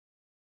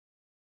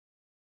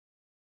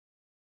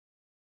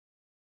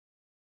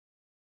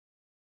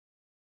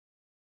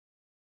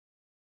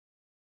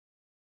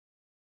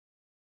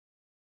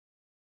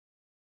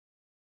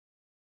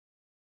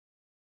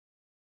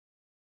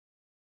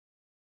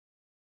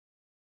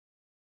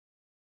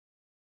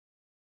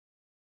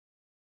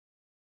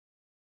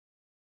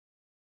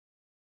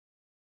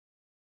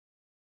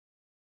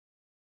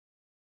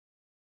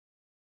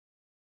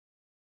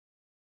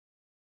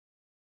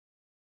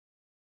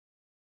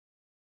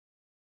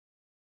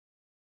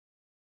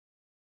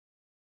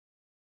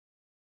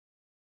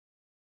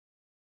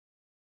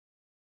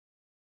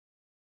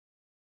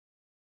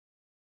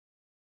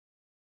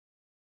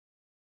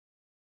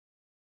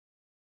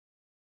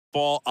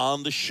Ball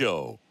on the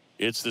show.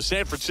 It's the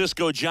San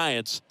Francisco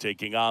Giants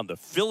taking on the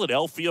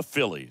Philadelphia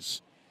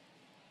Phillies.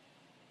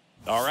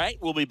 All right,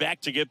 we'll be back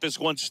to get this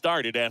one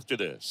started after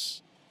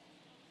this.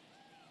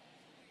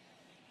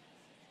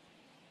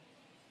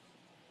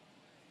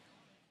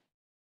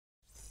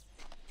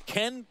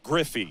 Ken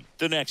Griffey,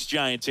 the next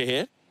Giant to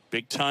hit.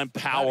 Big-time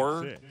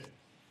power.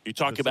 You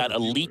talk about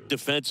elite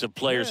defensive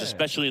players,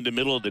 especially in the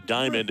middle of the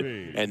diamond,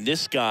 and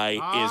this guy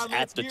is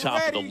at the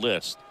top of the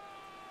list.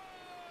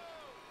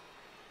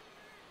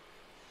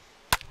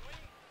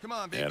 Come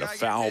on, big and a guy,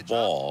 foul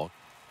ball.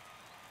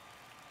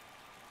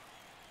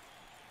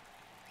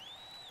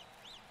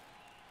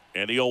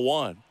 And the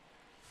 0-1.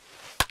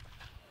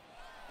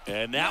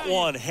 And that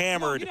one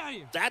hammered.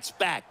 That's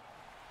back.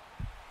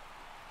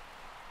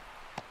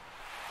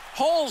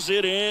 Hauls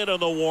it in on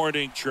the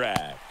warning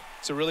track.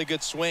 It's a really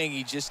good swing.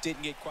 He just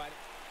didn't get quite.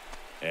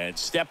 And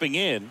stepping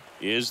in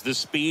is the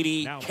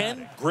speedy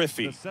Ken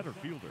Griffey. The center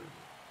fielder,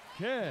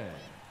 Ken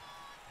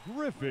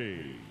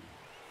Griffey.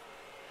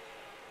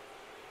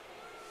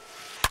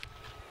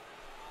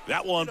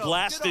 That one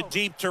blasted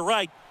deep to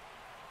right.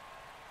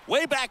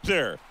 Way back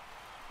there.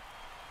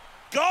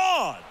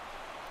 Gone.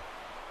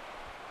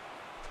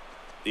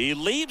 He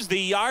leaves the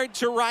yard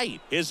to right.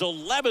 His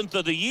 11th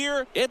of the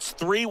year. It's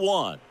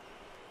 3-1.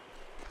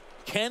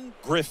 Ken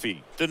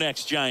Griffey, the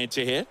next Giant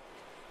to hit.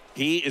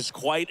 He is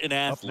quite an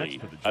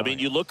athlete. I mean,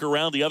 you look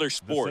around the other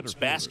sports,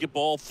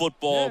 basketball,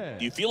 football,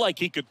 you feel like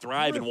he could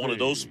thrive in one of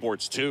those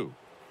sports too.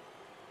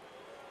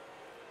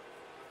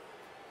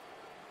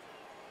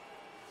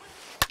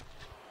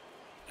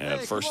 And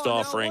first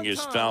offering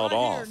is fouled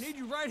off. Need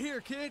you right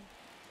here, kid.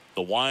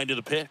 The wind of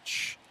the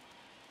pitch.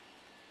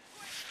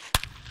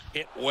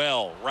 Hit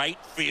well, right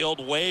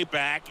field, way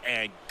back,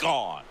 and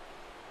gone.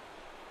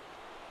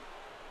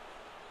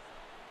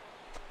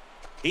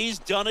 He's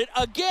done it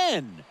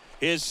again.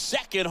 His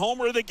second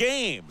homer of the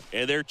game.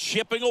 And they're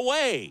chipping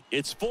away.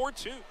 It's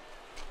 4-2.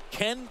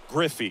 Ken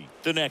Griffey,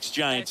 the next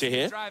Giant to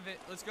hit.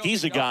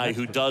 He's a guy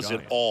who does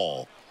it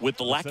all. With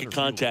the lack of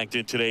contact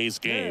in today's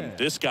game,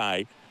 this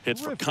guy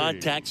hits for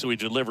contact, so he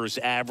delivers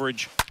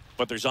average,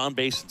 but there's on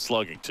base and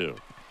slugging too.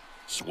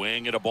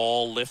 Swing at a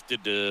ball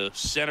lifted to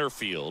center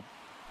field.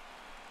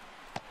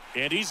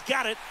 And he's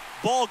got it.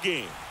 Ball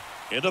game.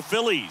 And the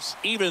Phillies,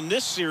 even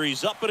this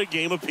series, up at a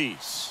game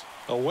apiece.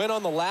 A win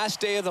on the last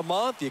day of the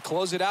month. You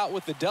close it out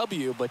with the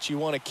W, but you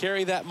want to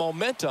carry that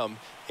momentum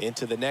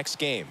into the next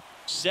game.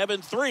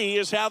 7-3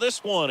 is how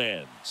this one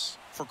ends.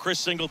 For Chris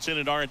Singleton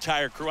and our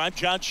entire crew, I'm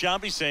John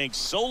Shambi saying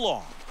so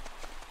long.